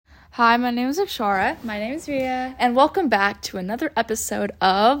Hi, my name is Akshara. My name is Ria. And welcome back to another episode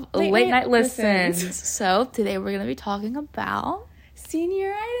of Late Night Listens. So, today we're going to be talking about...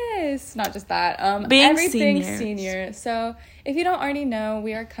 Senioritis. Not just that. Being everything seniors. senior. So, if you don't already know,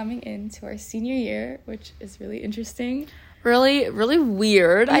 we are coming into our senior year, which is really interesting. Really, really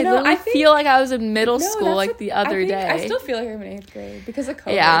weird. I feel like I was in middle school the other day. I still feel like I'm in 8th grade because of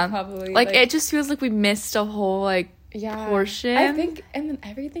COVID, probably. Like, it just feels like we missed a whole, portion. I think, and then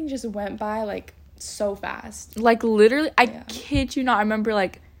everything just went by, so fast. Like, literally, I kid you not, I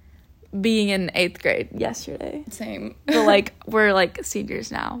remember, being in 8th grade yesterday. Same. But, we're,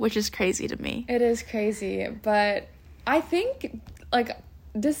 seniors now, which is crazy to me. It is crazy, but I think,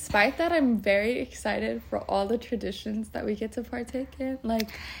 despite that, I'm very excited for all the traditions that we get to partake in.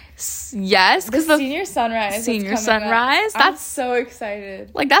 Yes, because the senior sunrise. Senior sunrise. I'm so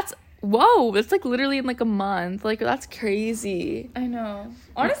excited. That's literally in a month. That's crazy. I know.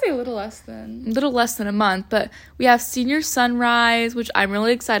 Honestly, a little less than a month. But we have senior sunrise, which I'm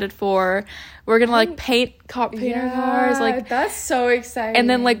really excited for. We're gonna paint our cars. That's so exciting. And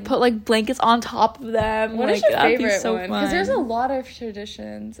then put blankets on top of them. What is your favorite one? Because there's a lot of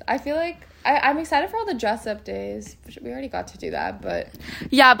traditions. I feel like I'm excited for all the dress up days. We already got to do that, but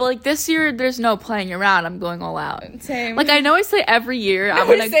yeah, but this year there's no playing around. I'm going all out. Same. I know I say every year. I'm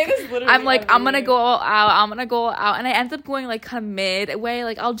gonna say this literally. I'm gonna go all out. I'm gonna go all out, and I end up going kind of midway.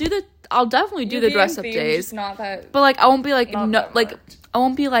 I'll definitely do the dress up days. Not that. But I won't be I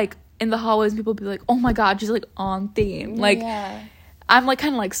won't be in the hallways. People be like, oh my god, she's on theme. Yeah. I'm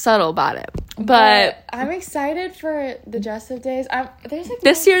kind of subtle about it, but I'm excited for the dress up days.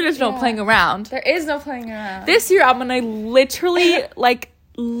 This year there's no playing around. There is no playing around. This year I'm gonna literally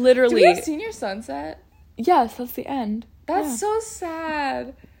literally. Do we have senior sunset? Yes, that's the end. That's so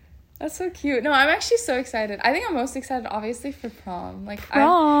sad. That's so cute. No, I'm actually so excited. I think I'm most excited, obviously, for prom.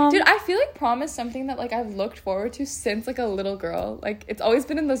 Prom. I feel like prom is something that, I've looked forward to since, a little girl. It's always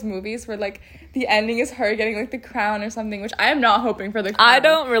been in those movies where, the ending is her getting, the crown or something, which I am not hoping for the crown. I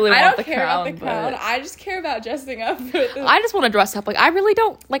don't really want the crown. I don't care about the crown. I just care about dressing up. I just want to dress up. I really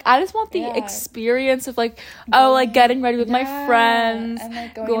don't. I just want the experience of, getting ready with my friends,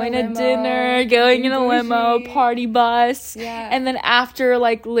 and, going to dinner, going in a limo, party bus. Yeah. And then after,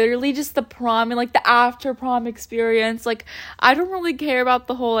 literally just the prom and the after prom experience. I don't really care about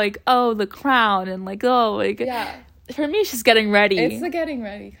the whole the crown and yeah. For me it's just getting ready. It's the getting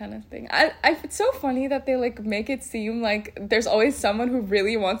ready kind of thing. It's so funny that they make it seem like there's always someone who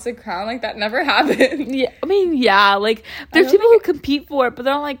really wants a crown. That never happened. Yeah, I mean, yeah, there's people who compete for it, but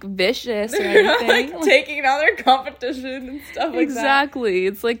they're not vicious or anything. Not taking down their competition and stuff that. Exactly.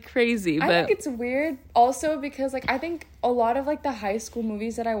 It's crazy. But I think it's weird also because I think a lot of the high school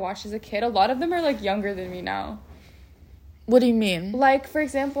movies that I watched as a kid, a lot of them are younger than me now. What do you mean? For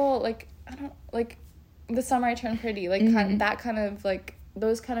example, I don't The Summer I Turned Pretty, that kind of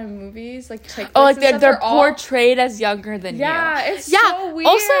those kind of movies, they're portrayed as younger than you. Yeah, it's so weird.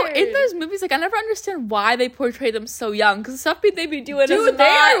 Also, in those movies, I never understand why they portray them so young, because the stuff they be doing is they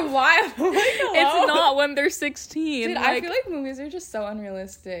are wild. It's not when they're 16. Dude, I feel movies are just so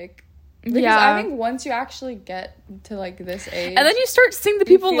unrealistic. Because I think once you actually get to this age, and then you start seeing the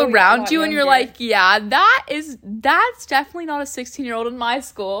people around you, and you're that's definitely not a 16-year-old in my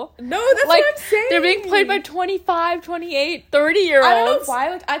school. No, that's what I'm saying. They're being played by 25, 28, 30-year-olds. I don't know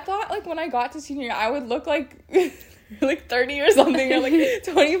why. I thought when I got to senior year, I would look 30 or something, or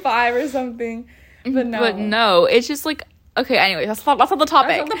 25 or something. But no, it's just okay, anyway, that's not the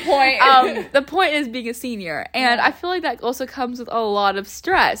topic. That's not the point. The point is being a senior. And I feel that also comes with a lot of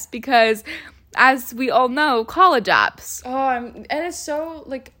stress because, as we all know, college apps. Oh, and it's so,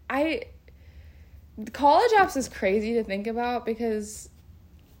 college apps is crazy to think about because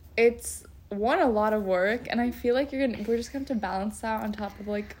it's, a lot of work. And I feel we're just going to have to balance that on top of,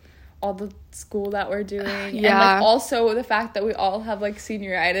 all the school that we're doing. Yeah. And, also the fact that we all have,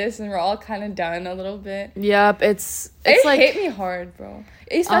 senioritis and we're all kind of done a little bit. Yep, it's it hit me hard, bro.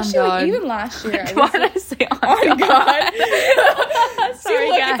 Especially, even last year. Why did I say on God? Sorry,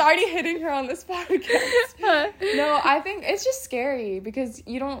 look, it's already hitting her on this podcast. No, I think it's just scary because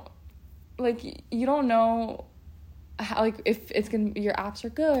you don't know how, if it's your apps are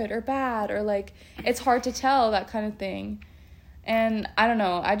good or bad or, it's hard to tell, that kind of thing. And I don't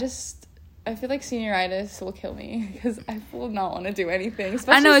know, I feel senioritis will kill me because I will not want to do anything.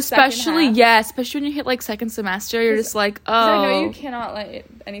 Especially I know, especially when you hit second semester, you're just oh. I know you cannot let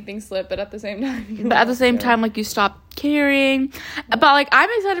anything slip, but at the same time, you stop caring. But like I'm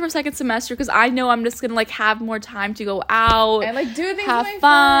excited for second semester because I know I'm just gonna like have more time to go out and like do things, have with my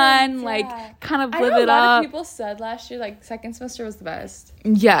fun, friends. like kind of live I know it a lot up. of people said last year like second semester was the best.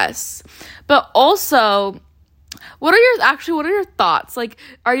 Yes, but also, what are your thoughts? Like,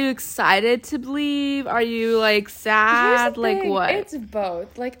 are you excited to leave? Are you like sad? Like what? It's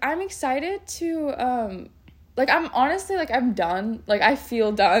both. Like I'm excited to like I'm honestly like I'm done. Like I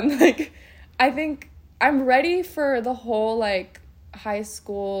feel done. Like I think I'm ready for the whole like high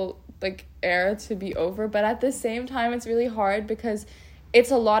school like era to be over, but at the same time it's really hard because it's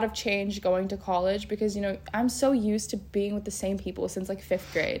a lot of change going to college because, you know, I'm so used to being with the same people since, like,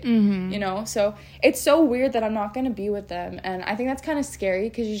 5th grade, you know? So it's so weird that I'm not going to be with them. And I think that's kind of scary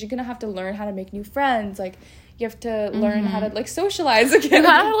because you're going to have to learn how to make new friends. Like, you have to learn how to, like, socialize again. You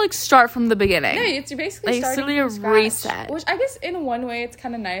have to, like, start from the beginning. Yeah, it's basically like, starting from scratch. Reset. Which I guess in one way it's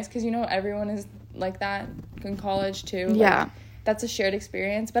kind of nice because, you know, everyone is like that in college, too. Yeah. Like, that's a shared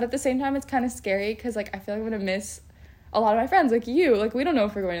experience. But at the same time, it's kind of scary because, like, I feel like I'm going to miss a lot of my friends, like you. Like, we don't know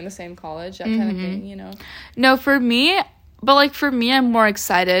if we're going in the same college, that kind of thing, you know? No, for me, I'm more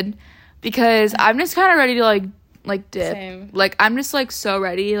excited because I'm just kind of ready to, like dip. Same. Like, I'm just, like, so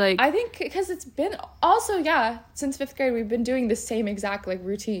ready. Like, I think because it's been, also, yeah, since 5th grade, we've been doing the same exact, like,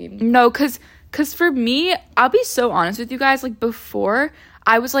 routine. No, because for me, I'll be so honest with you guys, like, before,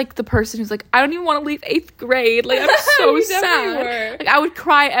 I was, like, the person who's, like, I don't even want to leave 8th grade. Like, I'm so sad. Like, I would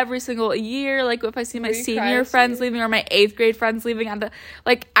cry every single year. Like, if I see my senior friends leaving or my 8th grade friends leaving,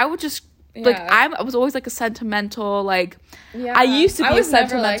 like, I would just, like, I was always, like, a sentimental, like, I used to be a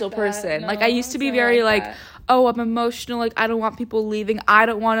sentimental person. No, like, I used to be very, like, oh, I'm emotional. Like, I don't want people leaving. I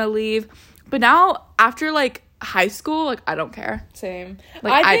don't want to leave. But now, after, like, high school, like, I don't care. Same.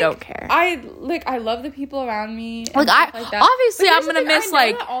 Like, I don't care. I love the people around me. Like, like that. Obviously, I'm gonna miss,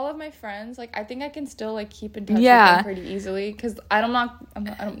 like, all of my friends. Like, I think I can still, like, keep in touch with them pretty easily because I'm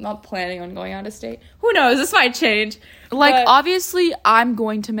not planning on going out of state. Who knows? This might change. Like, obviously, I'm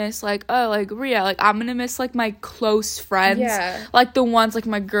going to miss, like, oh, like, Rhea, like, I'm gonna miss, like, my close friends. Yeah. Like, the ones, like,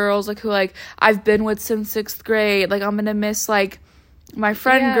 my girls, like, who, like, I've been with since 6th grade. Like, I'm gonna miss, like, my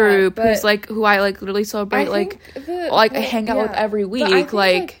friend group who's like who I like literally celebrate I hang out with every week.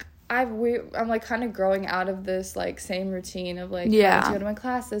 Like I'm like kind of growing out of this like same routine of like trying to go to my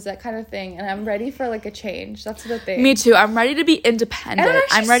classes, that kind of thing, and I'm ready for like a change. That's the thing. Me too. I'm ready to be independent. And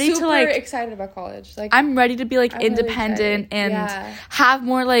I'm ready to like excited about college. Like I'm ready to be like independent really and have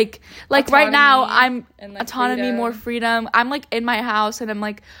more like autonomy, right now I'm and, like, autonomy, freedom. More freedom. I'm like in my house and I'm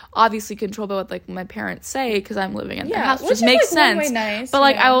like obviously controlled by what like my parents say because I'm living in their house, which just makes like, sense. Nice, but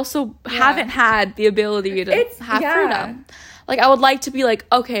like I also haven't had the ability to have freedom. Like, I would like to be, like,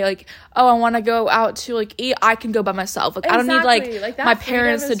 okay, like, oh, I want to go out to, like, eat. I can go by myself. Like, I don't need, like my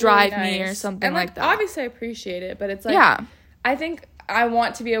parents to drive really me or something and, like that. Obviously, I appreciate it, but it's, like, I think I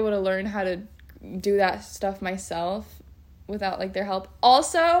want to be able to learn how to do that stuff myself without, like, their help.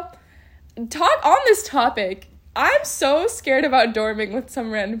 Also, talk on this topic. I'm so scared about dorming with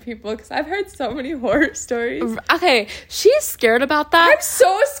some random people because I've heard so many horror stories. Okay, she's scared about that. I'm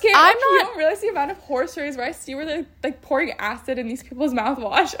so scared. You don't realize the amount of horror stories where I see where they're like pouring acid in these people's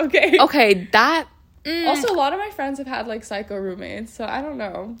mouthwash. Okay, that. Also, a lot of my friends have had like psycho roommates, so I don't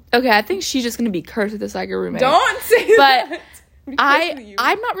know. Okay, I think she's just gonna be cursed with a psycho roommate. Don't say that.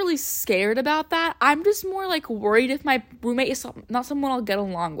 I'm not really scared about that. I'm just more like worried if my roommate is not someone I'll get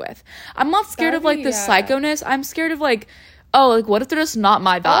along with. I'm not scared of like the psychoness. I'm scared of like, oh, like what if they're just not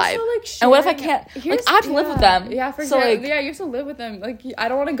my vibe? Also, like, and what if I can't? Like I have to live with them. Yeah, so like, you have to live with them. Like I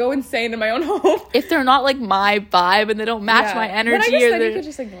don't want to go insane in my own home. If they're not like my vibe and they don't match my energy, but I guess then you could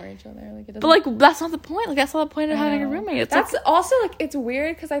just ignore each other. Like, but like that's not the point. Like that's not the point of having a roommate. That's like, also like it's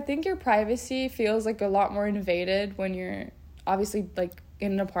weird because I think your privacy feels like a lot more invaded when you're obviously like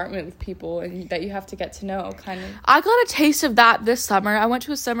in an apartment with people and that you have to get to know kind of. I got a taste of that this summer. I went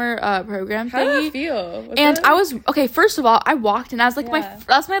to a summer program thingy. How did it feel? And I was okay, first of all, I walked in. I was like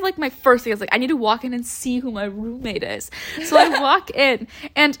that's my first thing. I was like, I need to walk in and see who my roommate is. So I walk in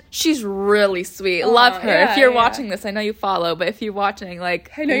and she's really sweet. Love her. If you're watching this, I know you follow, but if you're watching, like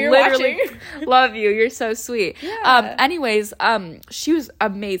I know you're watching. Love you. You're so sweet. Yeah. Anyways, she was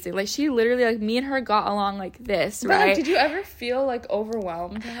amazing. Like she literally like me and her got along like this, right? Like, did you ever feel like overwhelmed?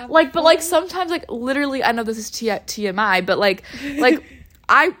 Like, but like sometimes, like literally, I know this is TMI, but like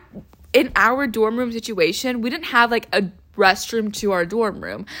I in our dorm room situation, we didn't have like a restroom to our dorm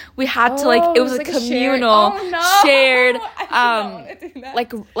room. We had to like it was a communal shared like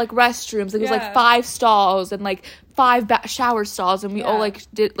restrooms. Like, it was like 5 stalls and like 5 shower stalls, and we all like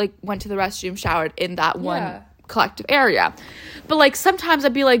did like went to the restroom, showered in that one collective area. But like sometimes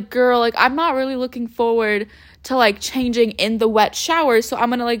I'd be like, girl, like I'm not really looking forward to like changing in the wet shower, so I'm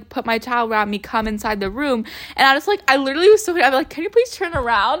gonna like put my towel around me, come inside the room, and I literally was so I'm like, can you please turn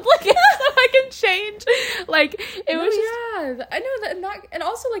around, like, so I can change, like, it was just, I know that, and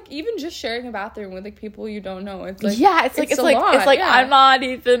also like even just sharing a bathroom with like people you don't know, it's like, I'm not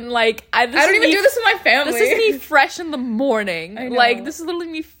even like, I don't even do this with my family. This is me fresh in the morning. Like, this is literally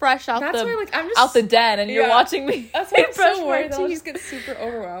me fresh out out the den, and you're watching me. That's why I'm so worried that I'll just get super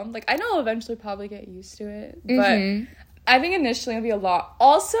overwhelmed. Like, I know I'll eventually probably get used to it, but I think initially it'll be a lot.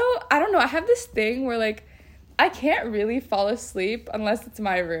 Also, I don't know, I have this thing where like I can't really fall asleep unless it's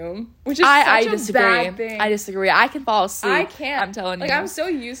my room, which is such a bad thing. I disagree. I can fall asleep. I can't. I'm telling you. Like, I'm so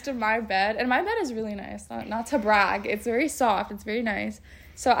used to my bed, and my bed is really nice. Not to brag. It's very soft. It's very nice.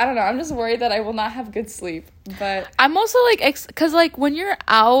 So, I don't know. I'm just worried that I will not have good sleep. But I'm also, like, because, like, when you're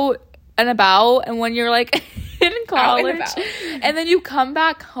out and about, and when you're, like, in college, and then you come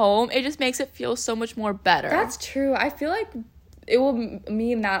back home, it just makes it feel so much more better. That's true. I feel like it will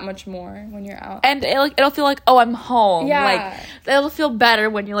mean that much more when you're out. And it'll feel like, oh, I'm home. Yeah. Like, it'll feel better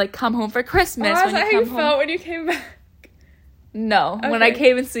when you, like, come home for Christmas. Oh, is that how you felt when you came back? No. Okay. When I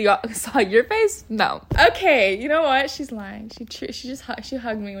came and saw your face, no. Okay, you know what? She's lying. She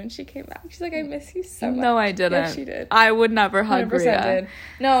hugged me when she came back. She's like, I miss you so much. No, I didn't. Yes, she did. I would never hug Rhea. Did.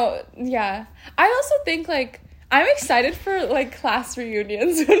 No, yeah. I also think, like, I'm excited for, like, class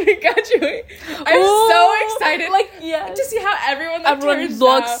reunions when we graduate. I'm so excited, like, to see how everyone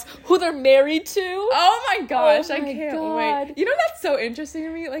looks, out. who they're married to. Oh my gosh, I can't wait. You know, that's so interesting to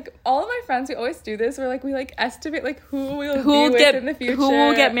me. Like, all of my friends, we always do this, where, like, we, like, estimate, like, who we'll be with in the future. Who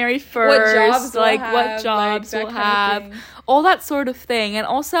will get married first. What jobs we'll have. All that sort of thing. And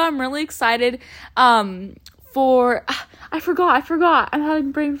also, I'm really excited for... I forgot. I'm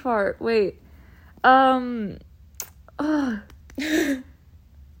having brain fart. Wait. You're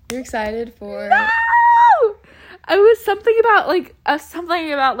excited for... No! It was something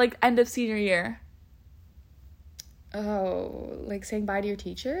about like end of senior year. Oh, like saying bye to your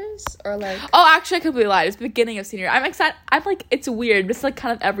teachers? Or like... Oh, actually, I completely lied. It's the beginning of senior year. I'm excited. I'm like, it's weird. It's like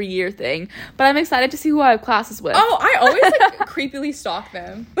kind of every year thing. But I'm excited to see who I have classes with. Oh, I always like creepily stalk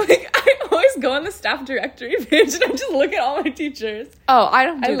them. Like, I always go on the staff directory page and I just look at all my teachers. Oh, I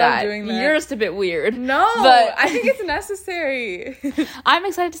don't do that. I love doing that. You're just a bit weird. No, but I think it's necessary. I'm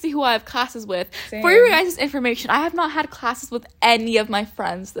excited to see who I have classes with. Same. For your guys' information, I have not had classes with any of my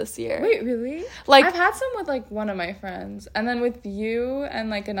friends this year. Wait, really? Like, I've had some with like one of my friends, and then with you and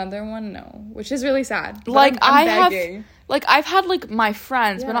like another one, no, which is really sad. Like, I've had like my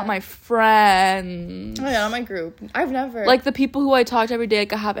friends, but not my friends. Oh yeah, not my group. I've never like the people who I talk to every day.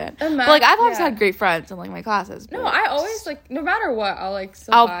 Like, I haven't. But like, I've always had great friends in like my classes. No, I always like, no matter what,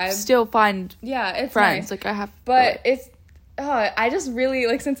 I'll still find it's friends. Nice. Like, I have, but it's I just really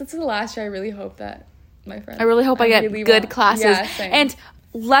like, since it's the last year, I really hope that my friends. I really hope I get really good classes. Yeah, same. And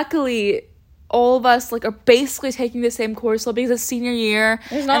luckily, all of us like are basically taking the same course, so because it's senior year,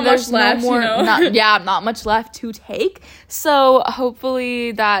 there's not much left, not much left to take. So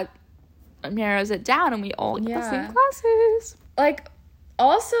hopefully that narrows it down and we all get the same classes. Like,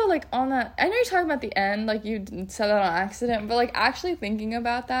 also, like, on that, I know you're talking about the end, like you said that on accident, but like actually thinking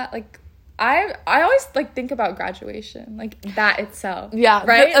about that, like, I always like think about graduation, like that itself. Yeah,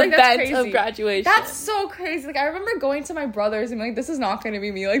 right. The like, event of graduation. That's so crazy. Like, I remember going to my brothers and being like, "This is not going to be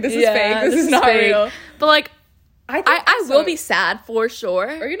me. Like, this is fake. This is not fake. Real." But like, I will be sad for sure.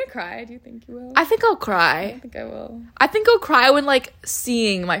 Are you gonna cry? Do you think you will? I think I'll cry. I don't think I will. I think I'll cry when like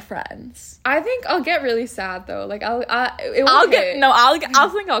seeing my friends. I think I'll get really sad though. Like, I think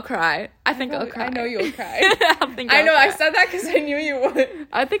I'll cry. I think I'll cry. I know you'll cry. I know. I said that because I knew you would.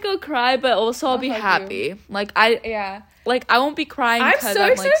 I think I'll cry, but also I'll be happy. You. Like, I won't be crying. I'm so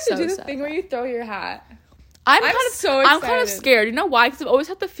excited to do the thing where you throw your hat. I'm kind of scared. You know why? Because I've always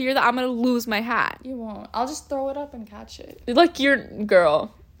had the fear that I'm gonna lose my hat. You won't. I'll just throw it up and catch it. Like your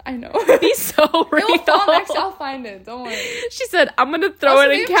girl. I know. Be so real. It will fall next. I'll find it. Don't worry. She said, "I'm gonna throw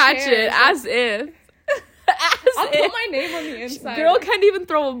it and catch it," as if. I'll put my name on the inside. Girl can't even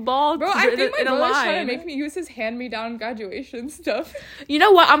throw a ball. Bro, I think my brother's trying to make me use his hand-me-down graduation stuff. You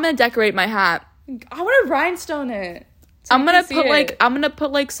know what? I'm gonna decorate my hat. I want to rhinestone it. So I'm gonna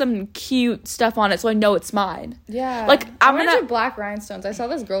put like some cute stuff on it so I know it's mine. Yeah. Like, I'm gonna do black rhinestones. I saw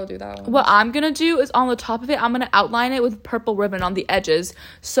this girl do that one. What I'm gonna do is on the top of it, I'm gonna outline it with purple ribbon on the edges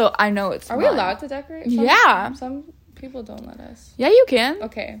so I know it's mine. Are we allowed to decorate? Some people don't let us. Yeah, you can.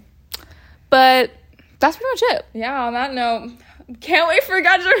 Okay. But that's pretty much it. Yeah, on that note, Can't wait for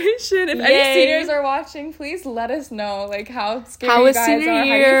graduation. If any seniors are watching, please let us know, like, how scared you guys senior are.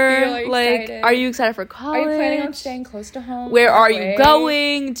 year? How do you feel? Excited? Are you excited for college? Are you planning on staying close to home? Where are you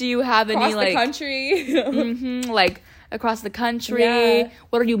going? Do you have any, like... Across the country? Like, across the country? Yeah.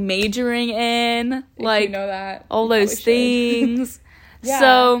 What are you majoring in? If like, you know that. All those things. Yeah.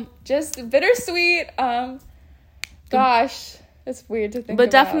 So... Just bittersweet. Gosh... It's weird to think but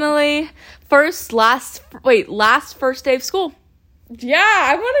about. Definitely last first day of school. Yeah,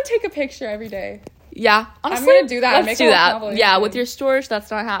 I want to take a picture every day. Yeah, honestly, I'm gonna do that. Let's do that. Yeah, with your storage, that's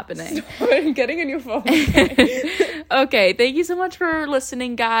not happening. Getting a new phone. Okay, thank you so much for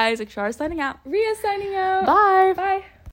listening, guys. Akshara signing out. Ria signing out. Bye. Bye.